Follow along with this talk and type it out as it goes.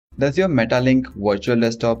Does your Metalink virtual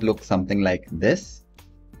desktop look something like this?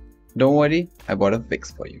 Don't worry, I got a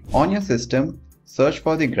fix for you. On your system, search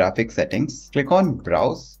for the graphic settings, click on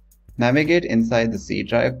Browse, navigate inside the C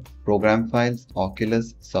drive, Program Files,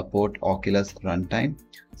 Oculus, Support Oculus Runtime,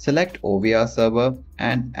 select OVR Server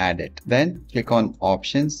and add it. Then click on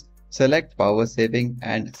Options, select Power Saving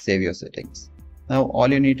and save your settings. Now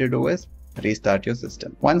all you need to do is restart your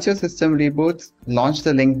system. Once your system reboots, launch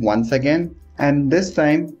the link once again, and this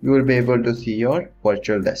time you will be able to see your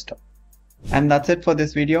virtual desktop. And that's it for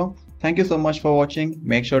this video. Thank you so much for watching.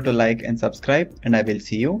 Make sure to like and subscribe, and I will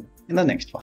see you in the next one.